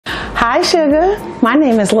Hi Sugar, my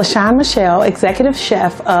name is Lashawne Michelle, Executive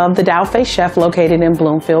Chef of the Dollface Chef located in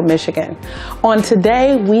Bloomfield, Michigan. On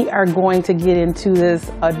today, we are going to get into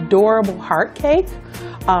this adorable heart cake.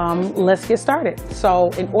 Let's get started. So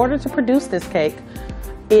in order to produce this cake,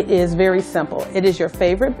 it is very simple. It is your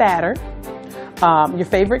favorite batter, your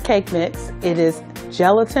favorite cake mix. It is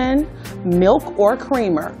gelatin, milk, or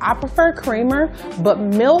creamer. I prefer creamer, but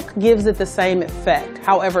milk gives it the same effect.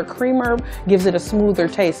 However, creamer gives it a smoother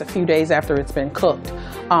taste a few days after it's been cooked.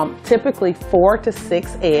 Typically 4 to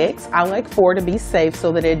 6 eggs. I like 4 to be safe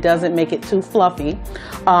so that it doesn't make it too fluffy,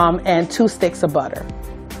 and 2 sticks of butter.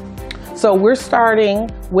 So we're starting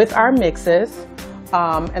with our mixes.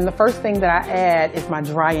 And the first thing that I add is my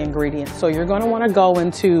dry ingredients. So you're going to want to go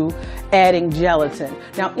into adding gelatin.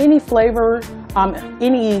 Now any flavor,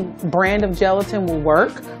 any brand of gelatin will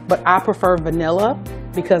work, but I prefer vanilla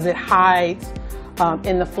because it hides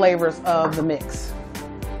in the flavors of the mix.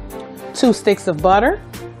 2 sticks of butter.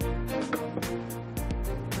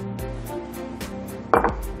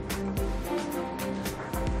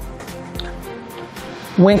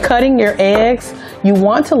 When cutting your eggs, you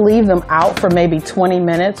want to leave them out for maybe 20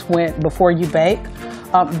 minutes before you bake.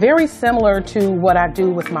 Very similar to what I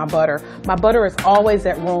do with my butter. My butter is always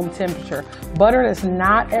at room temperature. Butter that's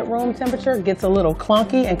not at room temperature gets a little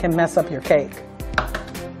clunky and can mess up your cake.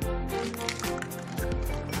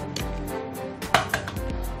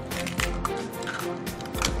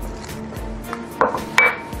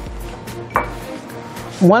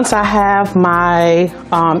 Once I have my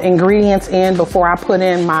ingredients in before I put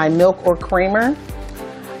in my milk or creamer,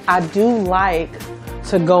 I do like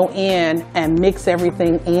to go in and mix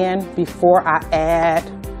everything in before I add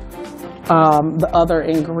the other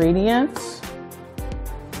ingredients.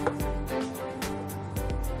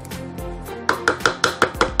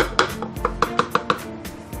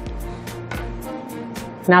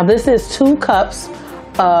 Now this is 2 cups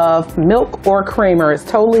of milk or creamer. It's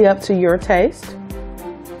totally up to your taste.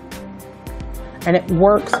 And it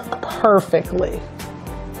works perfectly.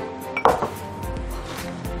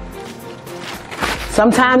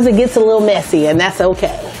 Sometimes it gets a little messy, and that's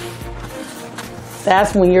okay.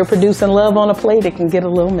 That's when you're producing love on a plate, it can get a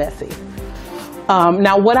little messy.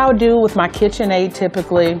 Now what I'll do with my KitchenAid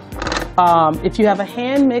typically, if you have a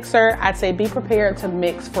hand mixer, I'd say be prepared to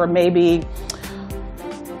mix for maybe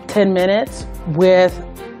 10 minutes. With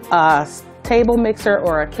a table mixer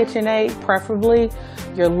or a KitchenAid, preferably,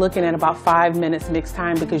 you're looking at about 5 minutes mix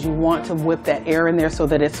time because you want to whip that air in there so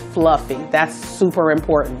that it's fluffy. That's super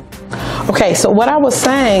important. Okay, so what I was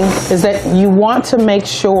saying is that you want to make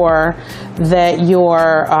sure that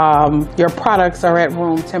your products are at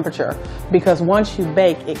room temperature, because once you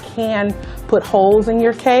bake, it can put holes in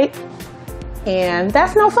your cake, and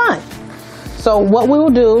that's no fun. So what we will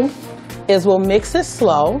do is we'll mix it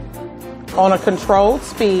slow on a controlled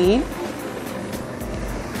speed.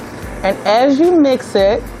 And as you mix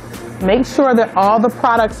it, make sure that all the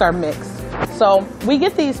products are mixed. So we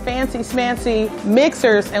get these fancy smancy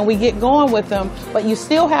mixers and we get going with them, but you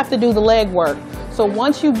still have to do the legwork. So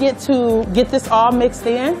once you get this all mixed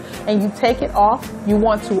in and you take it off, you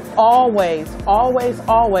want to always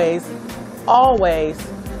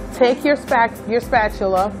take your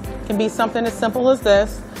spatula, can be something as simple as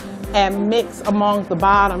this, and mix among the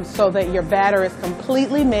bottom so that your batter is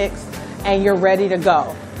completely mixed and you're ready to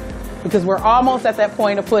go. Because we're almost at that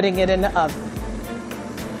point of putting it in the oven.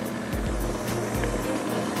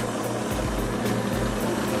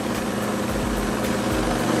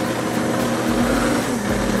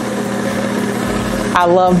 I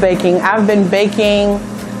love baking. I've been baking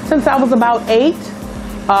since I was about 8.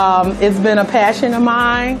 It's been a passion of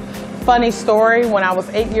mine. Funny story, when I was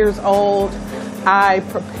 8 years old, I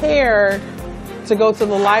prepared to go to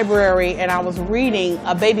the library and I was reading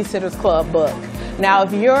a Babysitter's Club book. Now,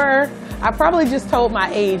 I probably just told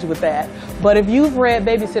my age with that, but if you've read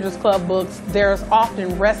Babysitter's Club books, there's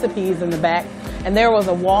often recipes in the back, and there was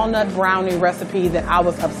a walnut brownie recipe that I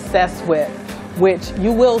was obsessed with, which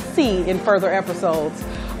you will see in further episodes.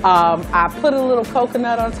 I put a little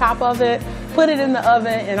coconut on top of it, put it in the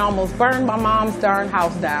oven, and almost burned my mom's darn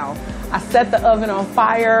house down. I set the oven on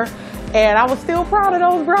fire, and I was still proud of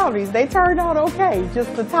those brownies. They turned out okay,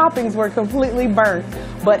 just the toppings were completely burnt.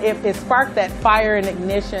 But it sparked that fire and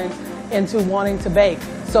ignition into wanting to bake.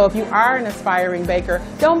 So if you are an aspiring baker,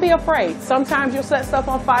 don't be afraid. Sometimes you'll set stuff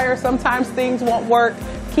on fire, sometimes things won't work.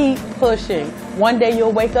 Keep pushing. One day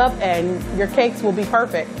you'll wake up and your cakes will be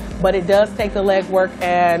perfect, but it does take the legwork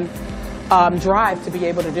and drive to be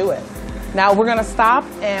able to do it. Now we're gonna stop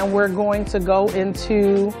and we're going to go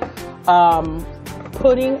into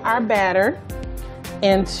putting our batter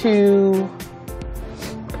into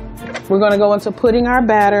We're going to go into putting our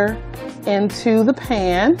batter into the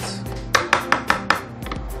pans.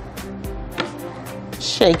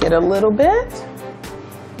 Shake it a little bit.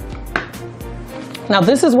 Now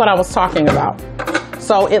this is what I was talking about.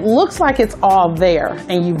 So it looks like it's all there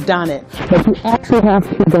and you've done it, but you actually have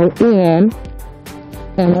to go in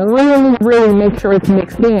and really make sure it's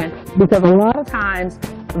mixed in, because a lot of times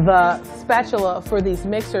the spatula for these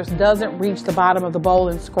mixers doesn't reach the bottom of the bowl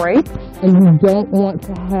and scrape, and you don't want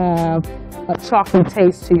to have a chalky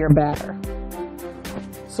taste to your batter.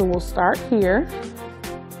 So we'll start here.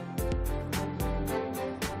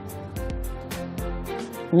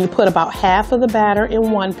 You put about half of the batter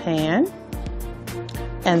in one pan,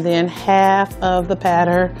 and then half of the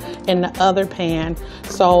batter in the other pan.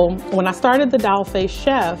 So when I started the Dollface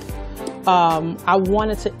Chef, I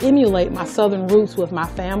wanted to emulate my Southern roots with my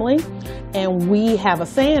family, and we have a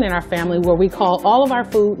saying in our family where we call all of our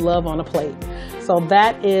food love on a plate. So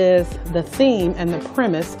that is the theme and the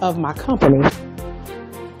premise of my company.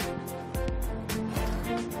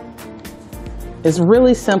 It's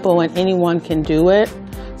really simple and anyone can do it.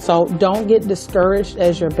 So don't get discouraged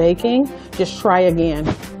as you're baking. Just try again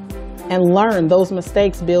and learn. Those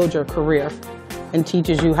mistakes build your career and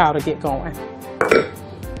teaches you how to get going.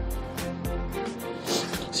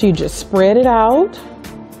 So you just spread it out.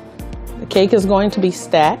 The cake is going to be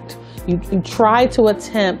stacked. You try to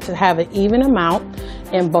attempt to have an even amount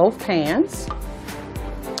in both pans.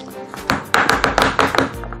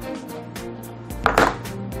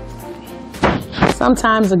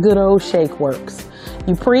 Sometimes a good old shake works.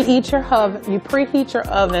 You preheat your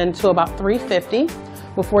oven to about 350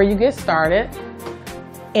 before you get started.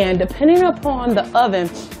 And depending upon the oven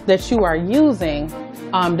that you are using,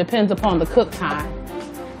 depends upon the cook time.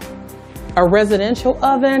 A residential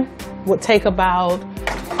oven would take about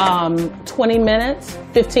 20 minutes,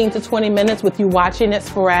 15 to 20 minutes with you watching it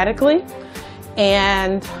sporadically.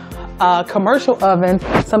 And a commercial oven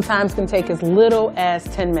sometimes can take as little as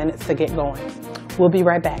 10 minutes to get going. We'll be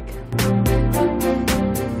right back.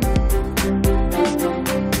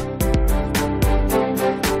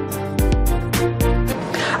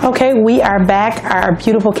 Okay, we are back. Our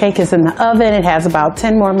beautiful cake is in the oven. It has about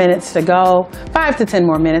 10 more minutes to go. 5 to 10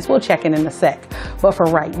 more minutes. We'll check in a sec. But for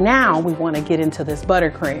right now, we want to get into this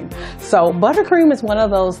buttercream. So buttercream is one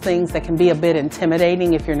of those things that can be a bit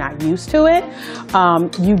intimidating if you're not used to it.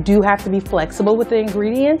 You do have to be flexible with the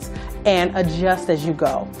ingredients and adjust as you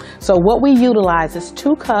go. So what we utilize is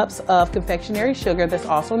 2 cups of confectionery sugar, that's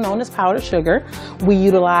also known as powdered sugar. We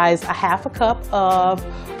utilize a half a cup of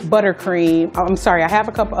buttercream, a half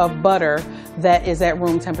a cup of butter that is at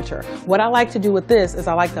room temperature. What I like to do with this is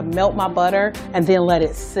I like to melt my butter and then let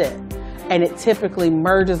it sit. And it typically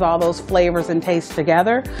merges all those flavors and tastes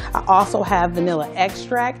together. I also have vanilla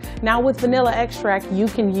extract. Now with vanilla extract, you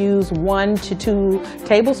can use 1 to 2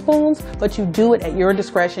 tablespoons, but you do it at your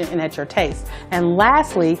discretion and at your taste. And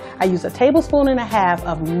lastly, I use 1.5 tablespoons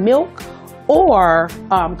of milk or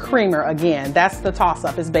creamer. Again, that's the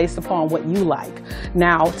toss-up. It's based upon what you like.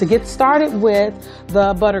 Now, to get started with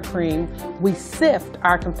the buttercream, we sift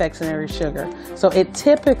our confectionery sugar. So it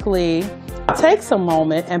typically takes a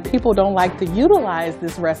moment, and people don't like to utilize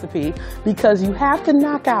this recipe because you have to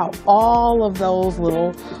knock out all of those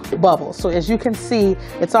little bubbles. So as you can see,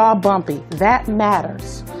 it's all bumpy. That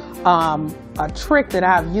matters. A trick that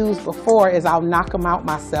I've used before is I'll knock them out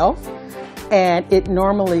myself, and it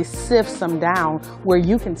normally sifts them down where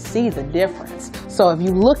you can see the difference. So if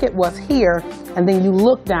you look at what's here and then you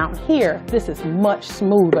look down here, this is much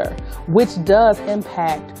smoother, which does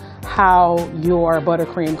impact how your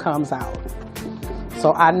buttercream comes out.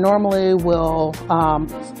 So I normally will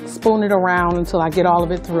spoon it around until I get all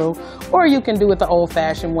of it through, or you can do it the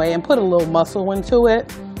old-fashioned way and put a little muscle into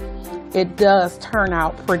it. It does turn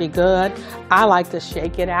out pretty good. I like to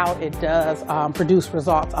shake it out. It does produce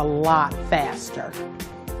results a lot faster.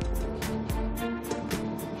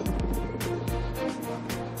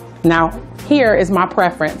 Now, here is my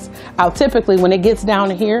preference. I'll typically, when it gets down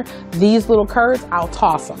to here, these little curds, I'll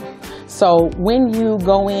toss them. So when you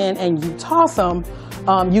go in and you toss them,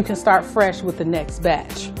 you can start fresh with the next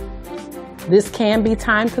batch. This can be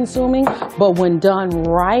time consuming, but when done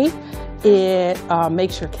right, it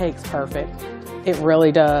makes your cakes perfect. It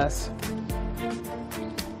really does.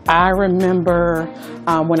 I remember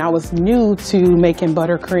when I was new to making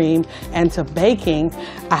buttercream and to baking,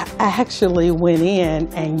 I actually went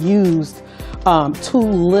in and used too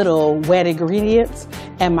little wet ingredients,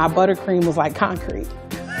 and my buttercream was like concrete.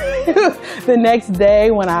 The next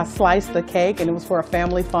day when I sliced the cake, and it was for a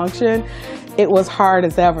family function, it was hard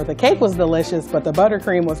as ever. The cake was delicious, but the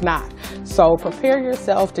buttercream was not. So prepare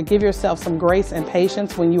yourself to give yourself some grace and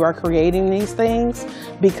patience when you are creating these things,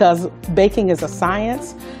 because baking is a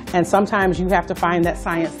science, and sometimes you have to find that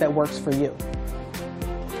science that works for you.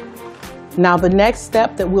 Now the next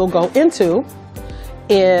step that we'll go into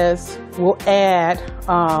is we'll add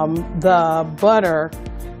the butter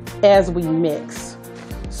as we mix.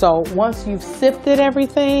 So once you've sifted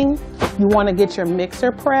everything, you want to get your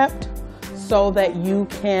mixer prepped so that you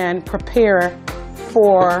can prepare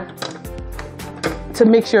to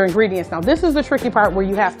mix your ingredients. Now this is the tricky part where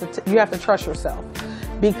you have to trust yourself,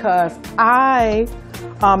 because I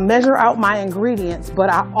measure out my ingredients, but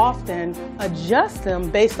I often adjust them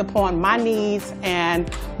based upon my needs and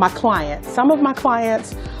my clients. Some of my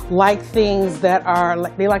clients like things that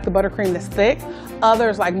they like the buttercream that's thick.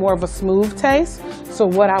 Others like more of a smooth taste. So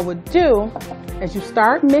what I would do is you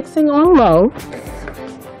start mixing on low,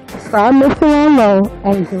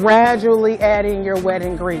 and gradually adding your wet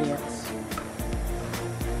ingredients.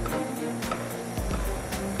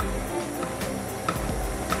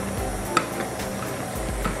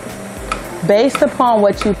 Based upon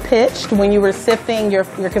what you pitched when you were sifting your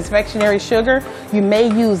confectionery sugar, you may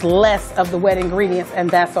use less of the wet ingredients, and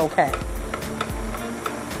that's okay.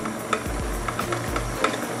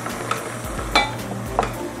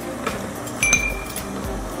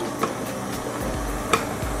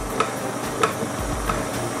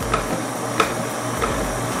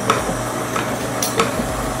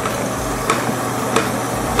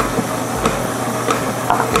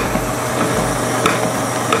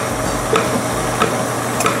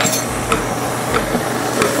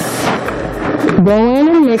 Go in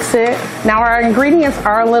and mix it. Now our ingredients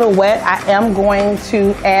are a little wet. I am going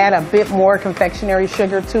to add a bit more confectionery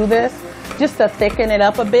sugar to this just to thicken it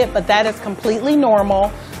up a bit, but that is completely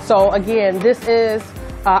normal. So again, this is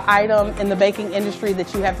an item in the baking industry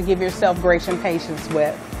that you have to give yourself grace and patience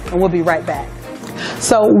with, and we'll be right back.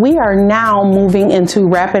 So we are now moving into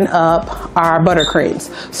wrapping up our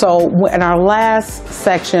buttercreams. So in our last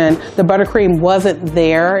section, the buttercream wasn't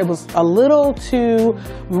there. It was a little too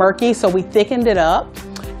murky, so we thickened it up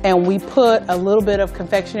and we put a little bit of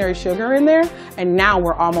confectionery sugar in there, and now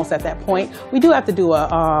we're almost at that point. We do have to do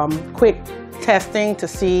a quick testing to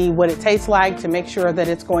see what it tastes like, to make sure that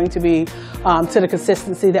it's going to be to the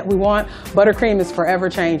consistency that we want. Buttercream is forever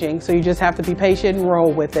changing, so you just have to be patient and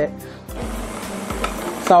roll with it.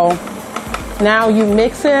 So now you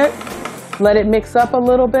mix it, let it mix up a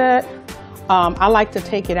little bit. I like to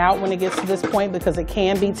take it out when it gets to this point because it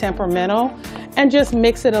can be temperamental, and just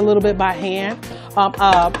mix it a little bit by hand.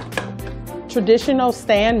 Traditional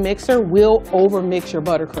stand mixer will overmix your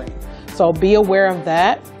buttercream. So be aware of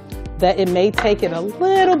that it may take it a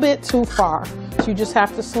little bit too far. So you just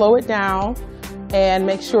have to slow it down and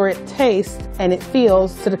make sure it tastes and it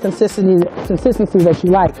feels to the consistency that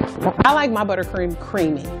you like. Now, I like my buttercream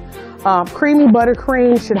creamy. Creamy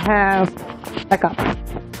buttercream should have like a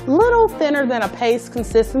little thinner than a paste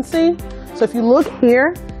consistency. So if you look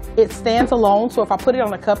here, it stands alone. So if I put it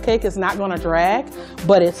on a cupcake, it's not gonna drag,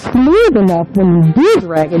 but it's smooth enough when you do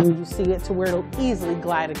drag it and you see it to where it'll easily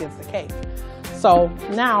glide against the cake. So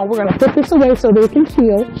now we're gonna put this away so that it can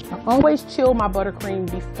chill. I always chill my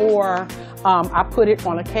buttercream before I put it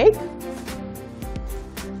on a cake.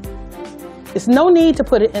 There's no need to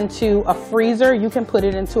put it into a freezer. You can put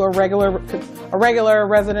it into a regular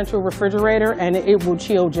residential refrigerator and it will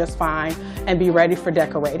chill just fine and be ready for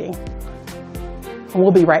decorating. And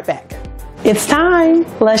we'll be right back. It's time.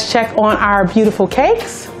 Let's check on our beautiful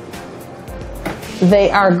cakes. They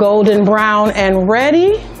are golden brown and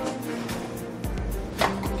ready.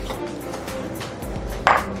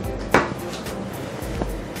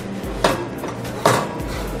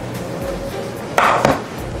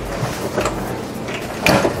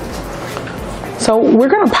 So we're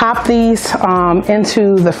going to pop these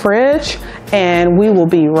into the fridge and we will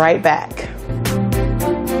be right back.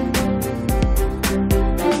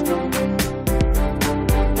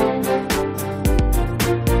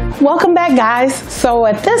 Welcome back, guys. So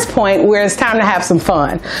at this point, it's time to have some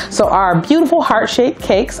fun. So our beautiful heart-shaped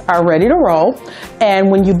cakes are ready to roll.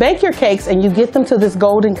 And when you bake your cakes and you get them to this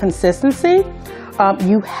golden consistency,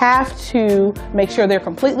 you have to make sure they're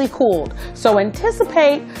completely cooled. So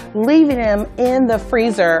anticipate leaving them in the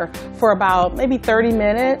freezer for about maybe 30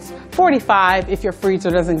 minutes, 45 if your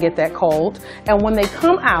freezer doesn't get that cold. And when they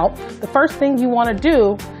come out, the first thing you want to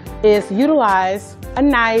do is utilize a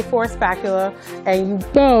knife or a spatula, and you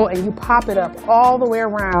go and you pop it up all the way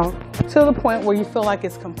around to the point where you feel like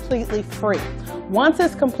it's completely free. Once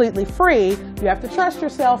it's completely free, you have to trust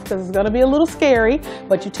yourself because it's going to be a little scary,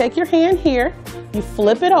 but you take your hand here, you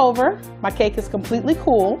flip it over. My cake is completely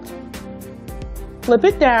cooled. Flip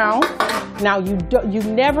it down. Now you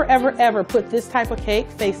never ever ever put this type of cake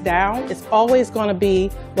face down. It's always going to be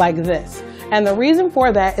like this. And the reason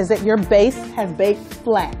for that is that your base has baked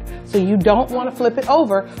flat. So you don't want to flip it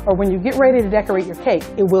over, or when you get ready to decorate your cake,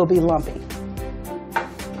 it will be lumpy.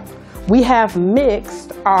 We have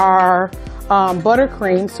mixed our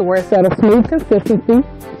buttercream so where it's at a smooth consistency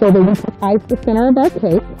so that we can ice the center of our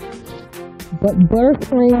cake. But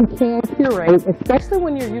buttercream can curate, especially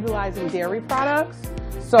when you're utilizing dairy products.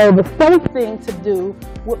 So the safe thing to do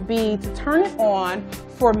would be to turn it on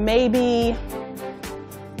for maybe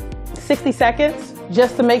 60 seconds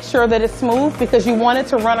just to make sure that it's smooth, because you want it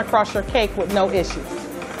to run across your cake with no issues.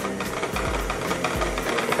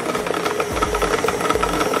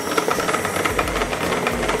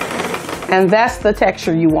 And that's the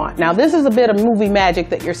texture you want. Now this is a bit of movie magic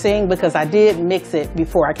that you're seeing because I did mix it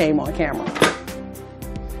before I came on camera.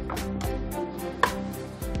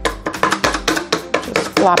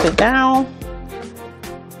 Just flop it down,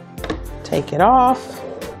 take it off.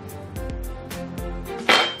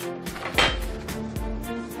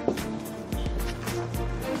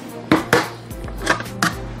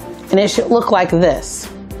 And it should look like this.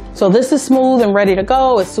 So this is smooth and ready to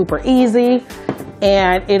go. It's super easy,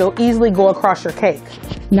 and it'll easily go across your cake.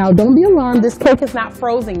 Now don't be alarmed, this cake is not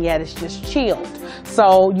frozen yet, it's just chilled.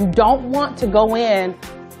 So you don't want to go in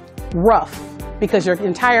rough because your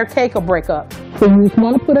entire cake will break up. So you just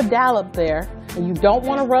want to put a dollop there, and you don't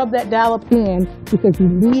want to rub that dollop in because you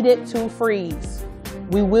need it to freeze.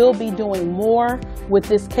 We will be doing more with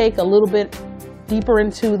this cake a little bit deeper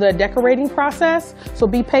into the decorating process, so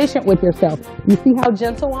be patient with yourself. You see how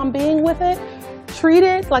gentle I'm being with it? Treat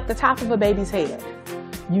it like the top of a baby's head.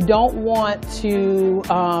 You don't want to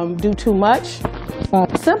do too much.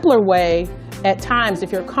 A simpler way at times,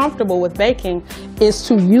 if you're comfortable with baking, is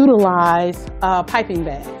to utilize a piping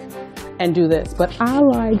bag and do this. But I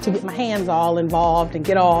like to get my hands all involved and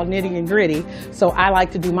get all nitty and gritty, so I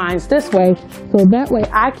like to do mine this way, so that way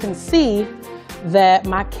I can see that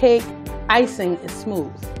my cake icing is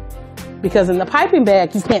smooth. Because in the piping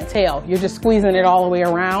bag, you can't tell. You're just squeezing it all the way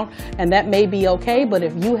around, and that may be okay, but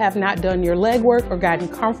if you have not done your legwork or gotten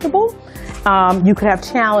comfortable, you could have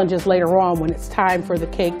challenges later on when it's time for the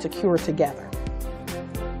cake to cure together.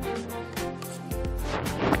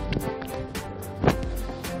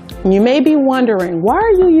 You may be wondering, why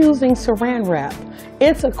are you using saran wrap?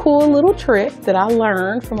 It's a cool little trick that I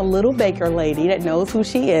learned from a little baker lady that knows who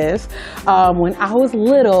she is. When I was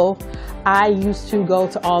little, I used to go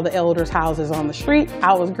to all the elders' houses on the street.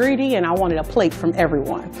 I was greedy and I wanted a plate from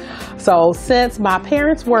everyone. So since my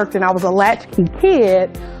parents worked and I was a latchkey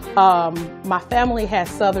kid, my family has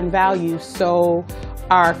Southern values. So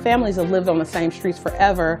our families have lived on the same streets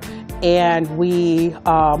forever, and we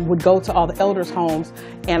would go to all the elders' homes,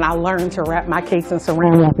 and I learned to wrap my cakes in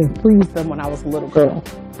saran wrap and freeze them when I was a little girl.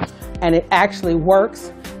 And it actually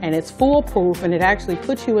works, and it's foolproof, and it actually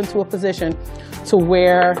puts you into a position to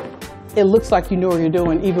where it looks like you know what you're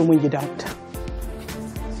doing even when you don't.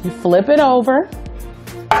 So you flip it over,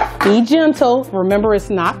 be gentle, remember it's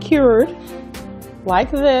not cured,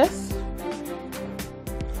 like this.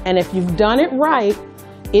 And if you've done it right,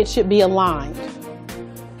 it should be aligned.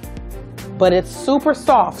 But it's super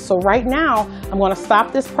soft, so right now I'm going to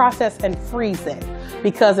stop this process and freeze it,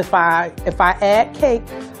 because if I add cake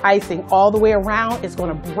icing all the way around, it's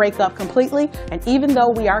going to break up completely. And even though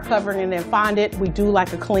we are covering it in fondant, we do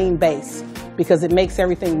like a clean base because it makes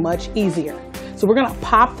everything much easier. So we're going to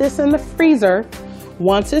pop this in the freezer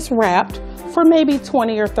once it's wrapped for maybe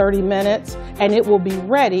 20 or 30 minutes, and it will be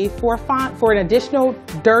ready for an additional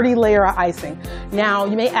dirty layer of icing. Now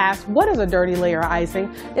you may ask, what is a dirty layer of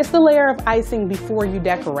icing? It's the layer of icing before you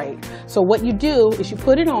decorate. So what you do is you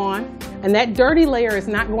put it on, and that dirty layer is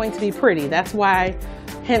not going to be pretty. That's why,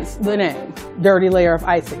 hence the name, dirty layer of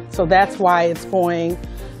icing. So that's why it's going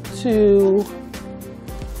to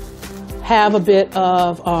have a bit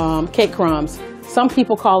of cake crumbs. Some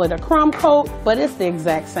people call it a crumb coat, but it's the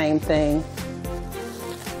exact same thing.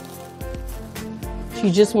 You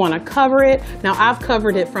just want to cover it. Now I've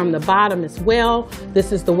covered it from the bottom as well.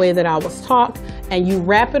 This is the way that I was taught, and you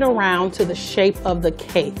wrap it around to the shape of the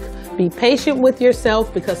cake. Be patient with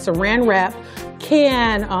yourself because saran wrap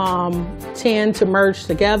can tend to merge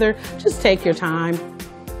together. Just take your time.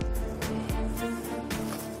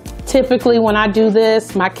 Typically when I do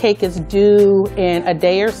this, my cake is due in a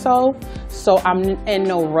day or so. so I'm in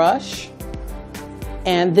no rush.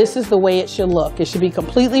 And this is the way it should look. It should be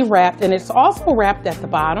completely wrapped, and it's also wrapped at the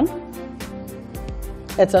bottom.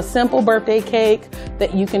 It's a simple birthday cake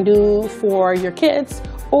that you can do for your kids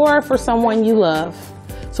or for someone you love.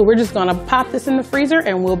 So we're just gonna pop this in the freezer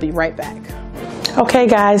and we'll be right back. Okay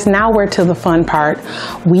guys, now we're to the fun part.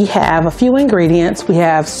 We have a few ingredients. We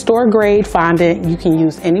have store grade fondant. You can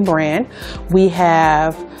use any brand. We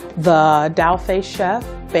have the Dollface Chef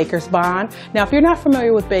Baker's Bond. Now, if you're not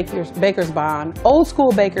familiar with Baker's Bond, old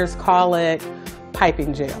school bakers call it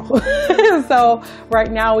piping gel. So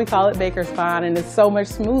right now we call it Baker's Bond, and it's so much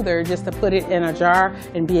smoother just to put it in a jar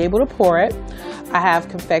and be able to pour it. I have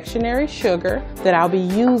confectionery sugar that I'll be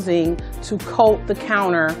using to coat the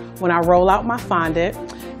counter when I roll out my fondant.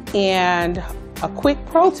 And a quick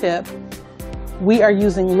pro tip, we are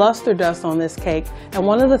using luster dust on this cake. And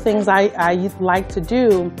one of the things I like to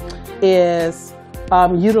do is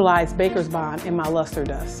utilize Baker's Bond in my luster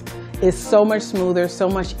dust. It's so much smoother, so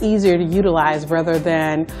much easier to utilize rather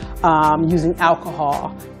than using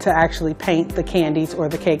alcohol to actually paint the candies or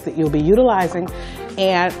the cake that you'll be utilizing.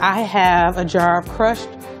 And I have a jar of crushed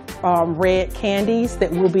red candies that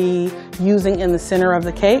we'll be using in the center of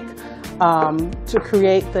the cake to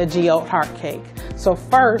create the geode heart cake. So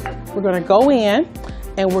first, we're gonna go in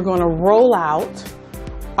and we're gonna roll out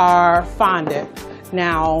our fondant.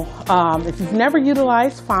 Now, if you've never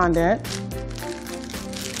utilized fondant,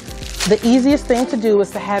 the easiest thing to do is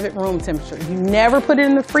to have it room temperature. You never put it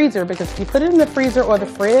in the freezer, because if you put it in the freezer or the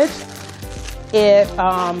fridge, it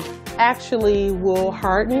actually will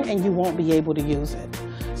harden and you won't be able to use it.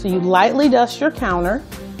 So you lightly dust your counter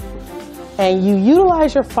and you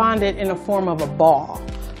utilize your fondant in the form of a ball.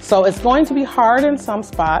 So it's going to be hard in some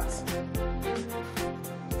spots.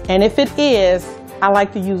 And if it is, I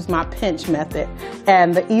like to use my pinch method.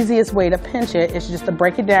 And the easiest way to pinch it is just to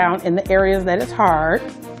break it down in the areas that it's hard.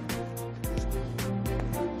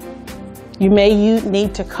 You may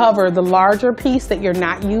need to cover the larger piece that you're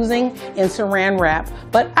not using in saran wrap,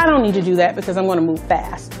 but I don't need to do that because I'm going to move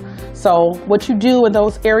fast. So what you do in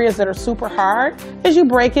those areas that are super hard is you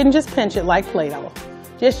break it and just pinch it like Play-Doh.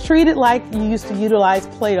 Just treat it like you used to utilize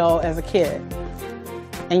Play-Doh as a kid.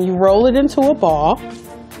 And you roll it into a ball.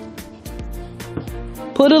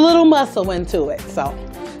 Put a little muscle into it. So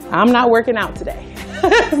I'm not working out today.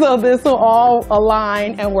 So this will all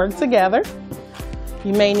align and work together.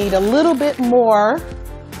 You may need a little bit more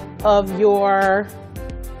of your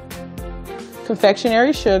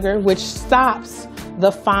confectionery sugar, which stops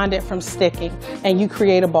the fondant from sticking, and you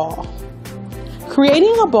create a ball.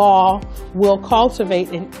 Creating a ball will cultivate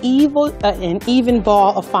an even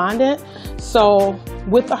ball of fondant. So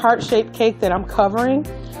with the heart-shaped cake that I'm covering,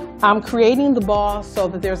 I'm creating the ball so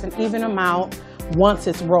that there's an even amount once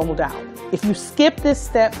it's rolled out. If you skip this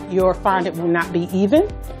step, your fondant will not be even.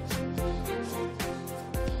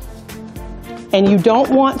 And you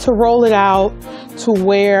don't want to roll it out to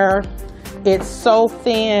where it's so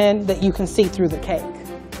thin that you can see through the cake.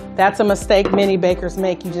 That's a mistake many bakers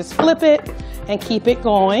make. You just flip it and keep it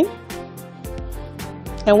going.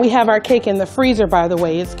 And we have our cake in the freezer, by the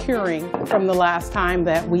way. It's curing from the last time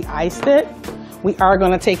that we iced it. We are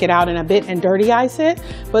going to take it out in a bit and dirty ice it,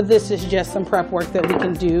 but this is just some prep work that we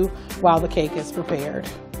can do while the cake is prepared.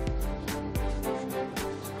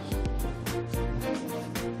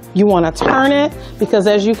 You want to turn it because,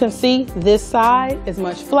 as you can see, this side is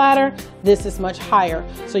much flatter, this is much higher.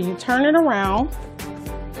 So you turn it around.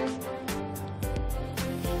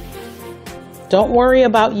 Don't worry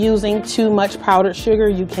about using too much powdered sugar.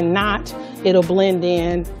 You cannot. It'll blend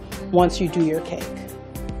in once you do your cake.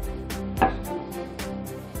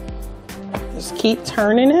 Just keep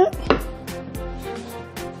turning it.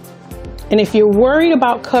 And if you're worried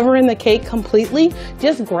about covering the cake completely,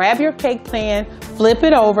 just grab your cake pan, flip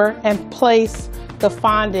it over, and place the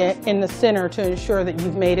fondant in the center to ensure that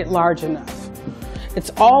you've made it large enough.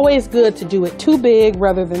 It's always good to do it too big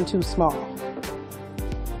rather than too small.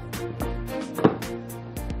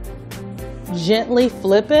 Gently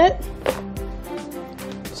flip it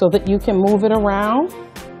so that you can move it around.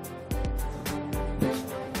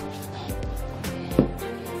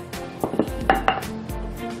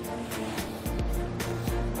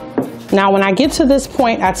 Now, when I get to this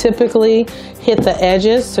point, I typically hit the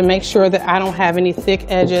edges to make sure that I don't have any thick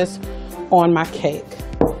edges on my cake.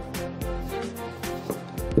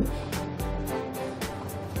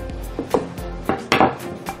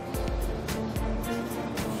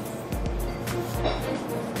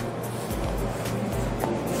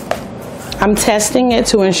 I'm testing it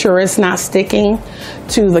to ensure it's not sticking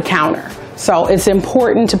to the counter. So it's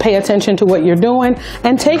important to pay attention to what you're doing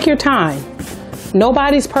and take your time.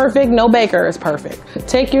 Nobody's perfect, no baker is perfect.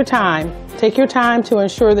 Take your time. Take your time to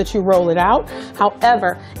ensure that you roll it out.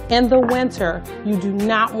 However, in the winter, you do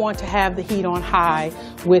not want to have the heat on high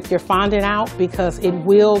with your fondant out because it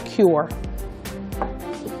will cure.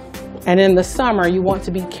 And in the summer, you want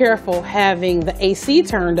to be careful having the AC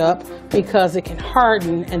turned up because it can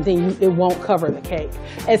harden and then it won't cover the cake,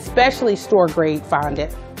 especially store grade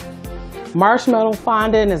fondant. Marshmallow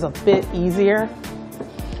fondant is a bit easier,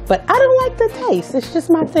 but I don't like the taste. It's just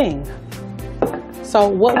my thing. So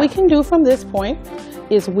what we can do from this point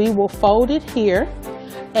is we will fold it here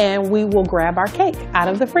and we will grab our cake out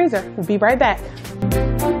of the freezer. We'll be right back.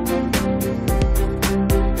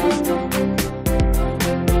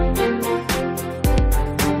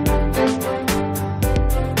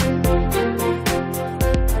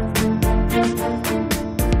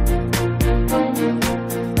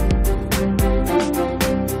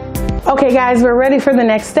 Okay guys, we're ready for the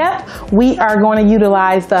next step. We are going to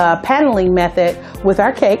utilize the paneling method with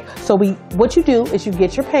our cake. So what you do is you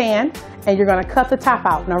get your pan and you're going to cut the top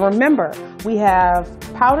out. Now remember, we have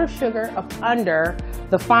powdered sugar up under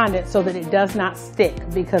the fondant so that it does not stick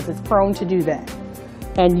because it's prone to do that.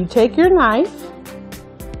 And you take your knife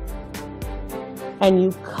and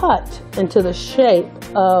you cut into the shape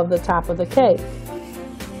of the top of the cake.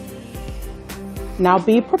 Now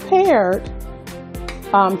be prepared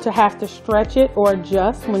to have to stretch it or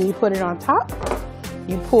adjust when you put it on top.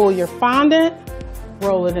 You pull your fondant,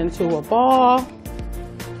 roll it into a ball,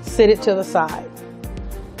 sit it to the side.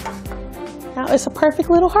 Now it's a perfect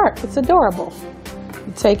little heart. It's adorable.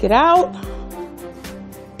 You take it out,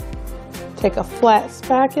 take a flat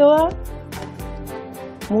spatula,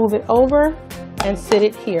 move it over and sit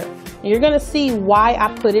it here. You're gonna see why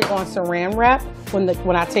I put it on saran wrap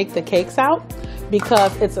when I take the cakes out,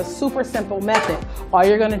 because it's a super simple method. All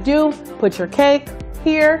you're gonna do, put your cake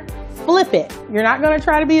here, flip it. You're not gonna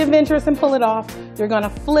try to be adventurous and pull it off. You're gonna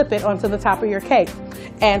flip it onto the top of your cake.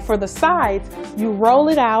 And for the sides, you roll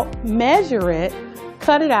it out, measure it,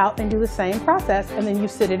 cut it out, and do the same process, and then you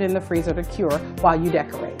sit it in the freezer to cure while you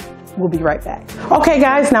decorate. We'll be right back. Okay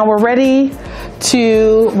guys, now we're ready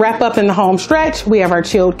to wrap up in the home stretch. We have our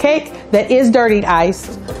chilled cake that is dirty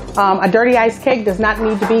iced. A dirty iced cake does not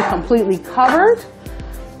need to be completely covered.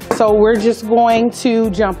 So we're just going to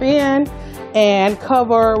jump in and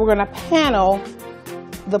we're gonna panel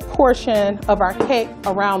the portion of our cake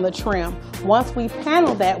around the trim. Once we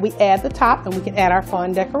panel that, we add the top and we can add our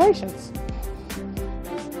fun decorations.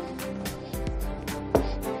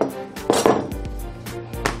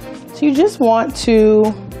 So you just want to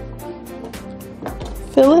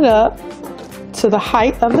fill it up to the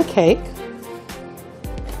height of the cake.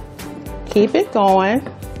 Keep it going.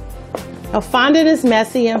 Now fondant is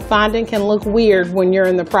messy and fondant can look weird when you're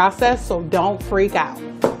in the process, so don't freak out.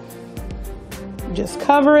 Just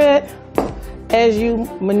cover it. As you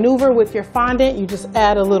maneuver with your fondant, you just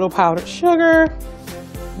add a little powdered sugar,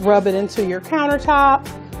 rub it into your countertop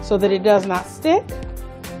so that it does not stick.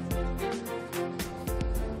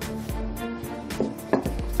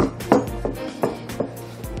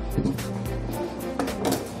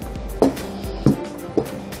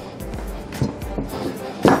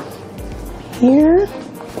 Here.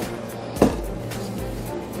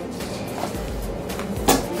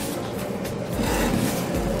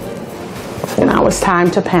 Now it's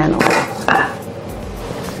time to panel.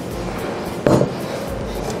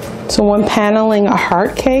 So when paneling a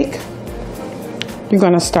heart cake, you're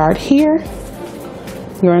going to start here.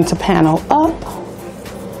 You're going to panel up,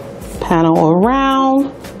 panel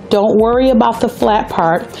around. Don't worry about the flat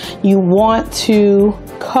part. You want to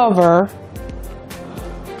cover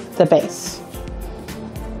the base.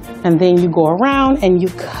 And then you go around and you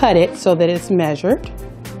cut it so that it's measured.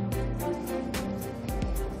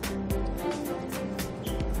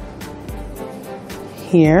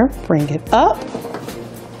 Here, bring it up.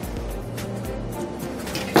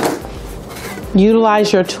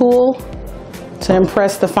 Utilize your tool to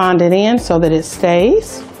impress the fondant in so that it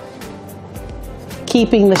stays,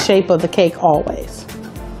 keeping the shape of the cake always.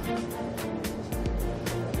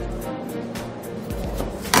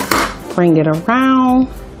 Bring it around.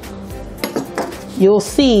 You'll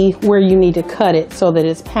see where you need to cut it so that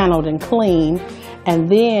it's paneled and clean, and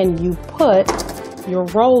then you put your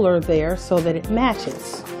roller there so that it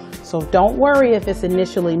matches. So don't worry if it's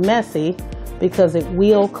initially messy, because it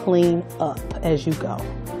will clean up as you go.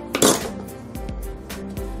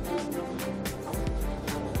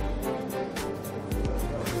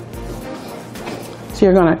 So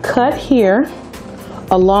you're going to cut here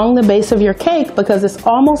along the base of your cake because it's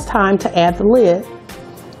almost time to add the lid.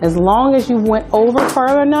 As long as you went over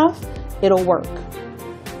far enough, it'll work.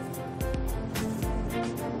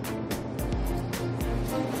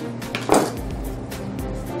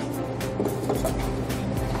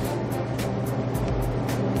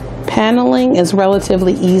 sealing is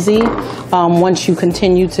relatively easy once you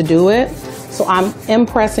continue to do it. So I'm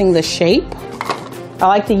impressing the shape. I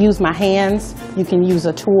like to use my hands. You can use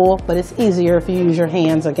a tool, but it's easier if you use your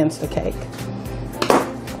hands against the cake.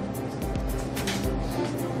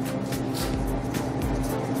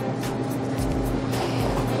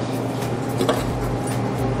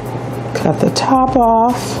 Cut the top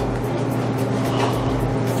off.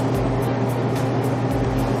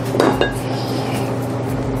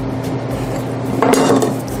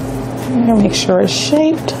 And make sure it's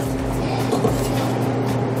shaped.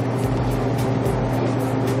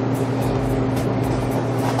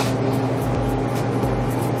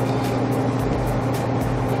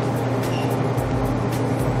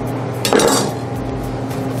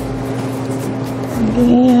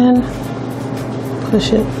 Again,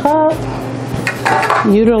 push it up.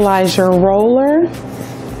 Utilize your roller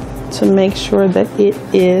to make sure that it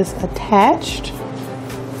is attached.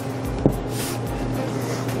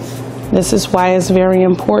 This is why it's very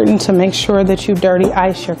important to make sure that you dirty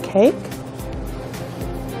ice your cake.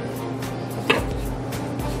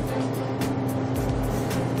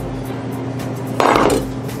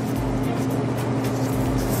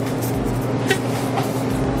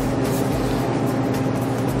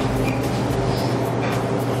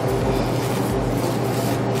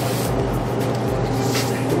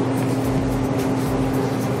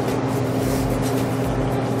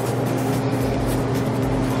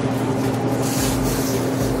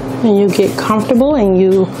 And you get comfortable and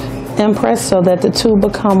you impress so that the two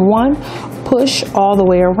become one. Push all the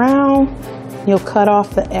way around. You'll cut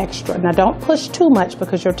off the extra. Now don't push too much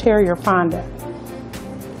because you'll tear your fondant.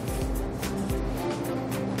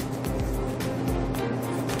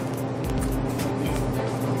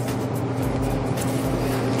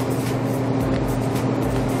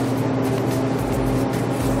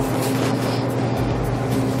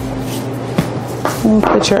 And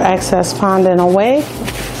put your excess fondant away.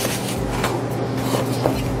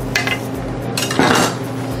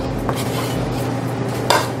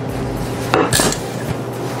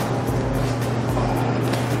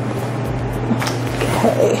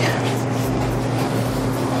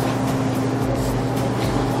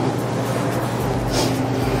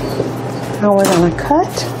 Now we're going to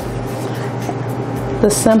cut. The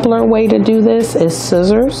simpler way to do this is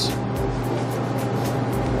scissors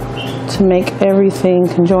to make everything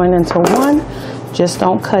conjoin into one. Just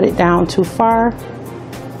don't cut it down too far.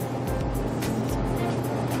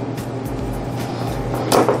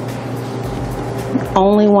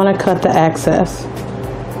 Only want to cut the excess.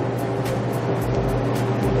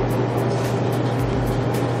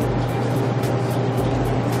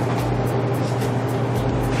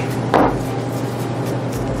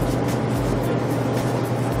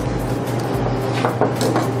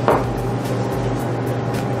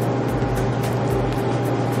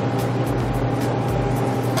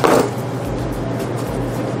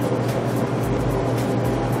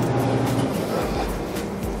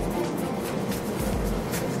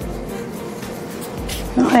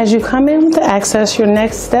 As you come in with the excess, your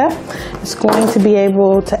next step is going to be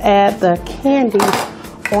able to add the candy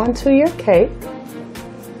onto your cake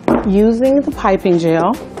using the piping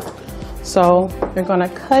gel. So you're going to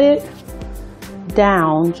cut it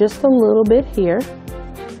down just a little bit here.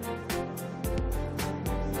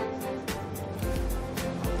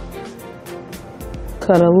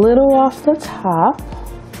 Cut a little off the top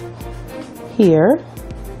here.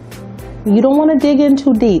 You don't want to dig in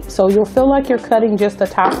too deep, so you'll feel like you're cutting just the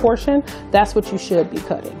top portion. That's what you should be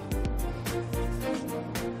cutting.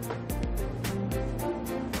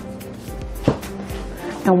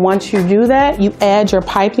 And once you do that, you add your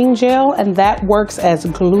piping gel, and that works as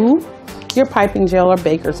glue. Your piping gel or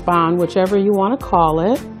baker's bond, whichever you want to call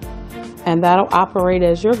it. And that'll operate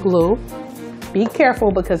as your glue. Be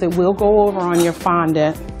careful because it will go over on your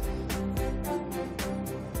fondant.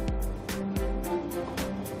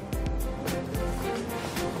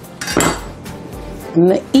 And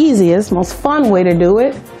the easiest, most fun way to do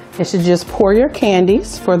it is to just pour your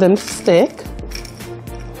candies for them to stick.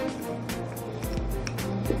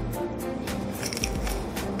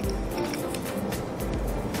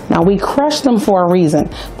 Now we crush them for a reason.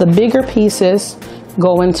 The bigger pieces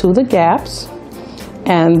go into the gaps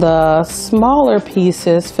and the smaller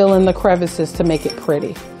pieces fill in the crevices to make it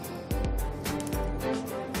pretty.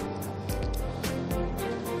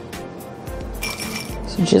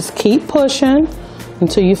 So just keep pushing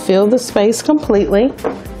until you fill the space completely,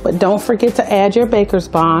 but don't forget to add your baker's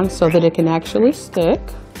bond so that it can actually stick.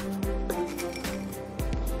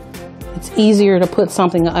 It's easier to put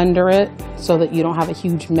something under it so that you don't have a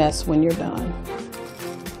huge mess when you're done.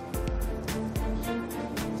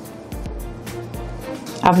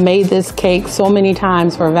 I've made this cake so many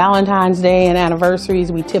times for Valentine's Day and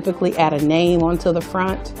anniversaries. We typically add a name onto the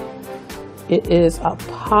front. It is a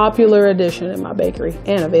popular addition in my bakery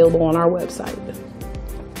and available on our website.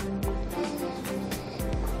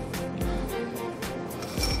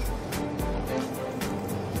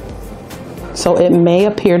 So it may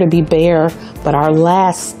appear to be bare, but our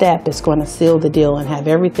last step is going to seal the deal and have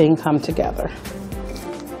everything come together.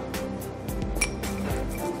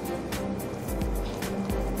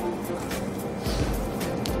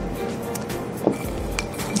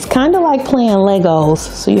 It's kind of like playing Legos,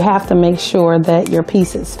 so you have to make sure that your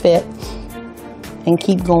pieces fit and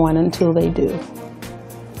keep going until they do.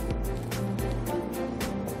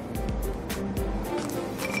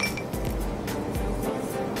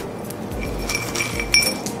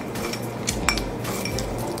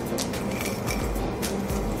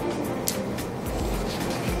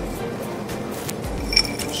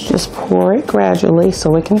 Just pour it gradually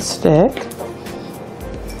so it can stick.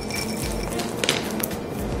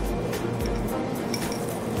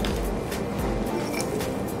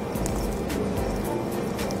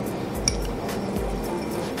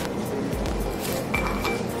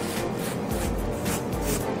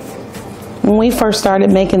 When we first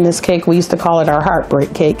started making this cake, we used to call it our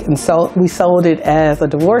heartbreak cake, and so we sold it as a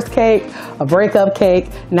divorce cake, a breakup cake.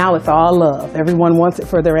 Now it's all love. Everyone wants it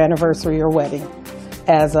for their anniversary or wedding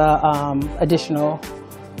as a additional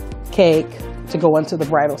cake to go into the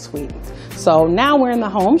bridal suite. So now we're in the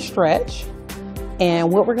home stretch,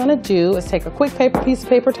 and what we're going to do is take a quick piece of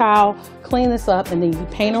paper towel, clean this up, and then you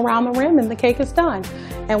paint around the rim and the cake is done.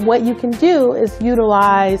 And what you can do is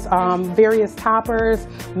utilize various toppers,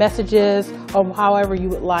 messages, or however you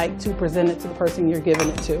would like to present it to the person you're giving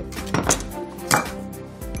it to.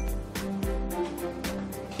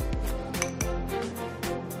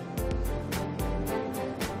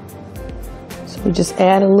 So we just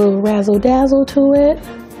add a little razzle dazzle to it.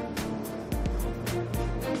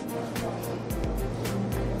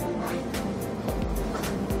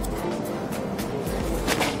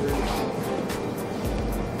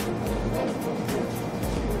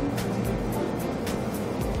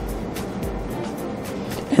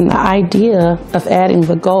 And the idea of adding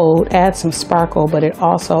the gold adds some sparkle, but it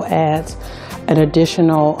also adds an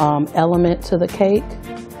additional element to the cake.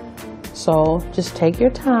 So just take your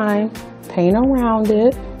time, paint around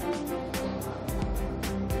it.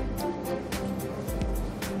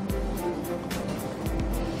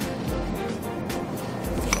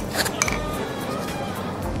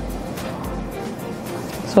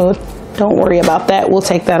 So don't worry about that. We'll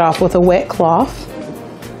take that off with a wet cloth.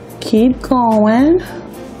 Keep going.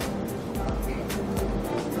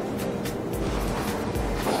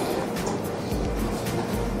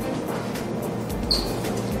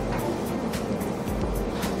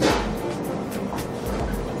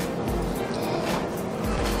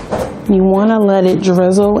 You want to let it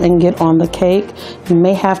drizzle and get on the cake. You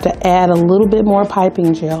may have to add a little bit more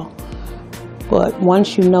piping gel, but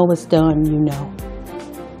once you know it's done, you know.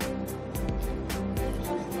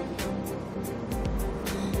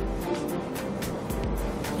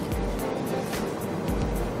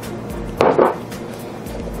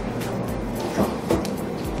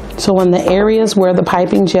 So in the areas where the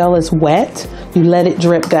piping gel is wet, you let it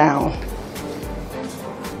drip down.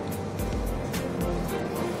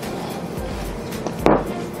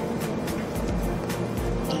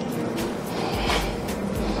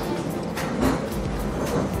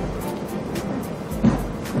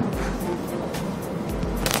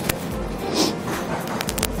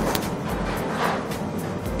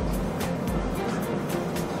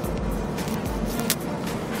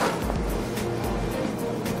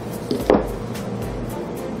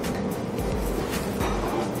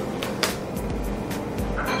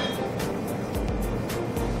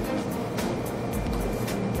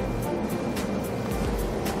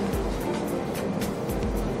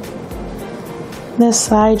 This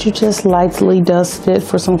side you just lightly dust it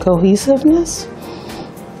for some cohesiveness.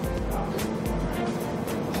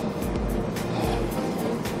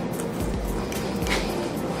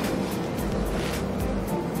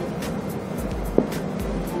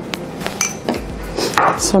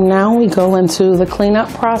 So now we go into the cleanup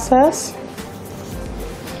process.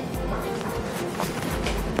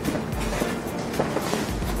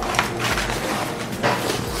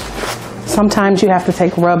 Sometimes you have to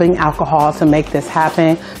take rubbing alcohol to make this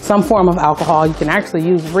happen. Some form of alcohol. You can actually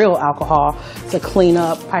use real alcohol to clean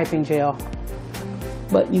up piping gel.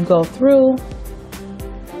 But you go through.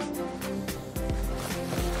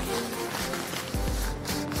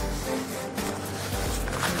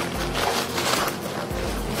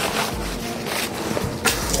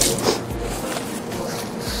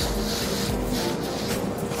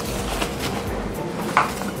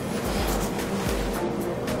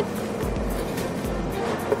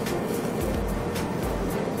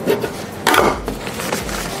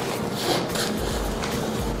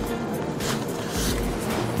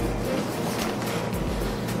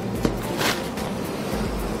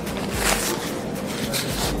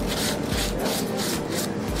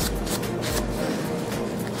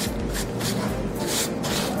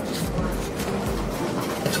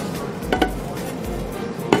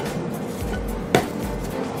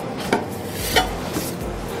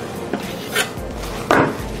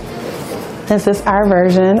 This is our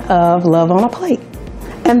version of Love on a Plate.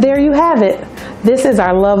 And there you have it. This is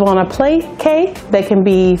our Love on a Plate cake that can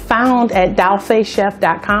be found at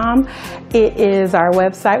dollfacechef.com. It is our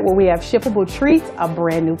website where we have shippable treats, a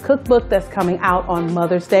brand new cookbook that's coming out on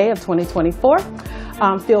Mother's Day of 2024.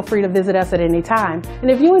 Feel free to visit us at any time. And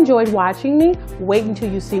if you enjoyed watching me, wait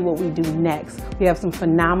until you see what we do next. We have some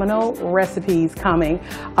phenomenal recipes coming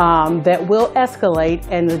that will escalate,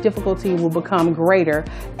 and the difficulty will become greater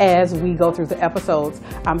as we go through the episodes.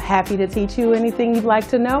 I'm happy to teach you anything you'd like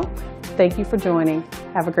to know. Thank you for joining.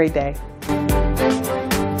 Have a great day.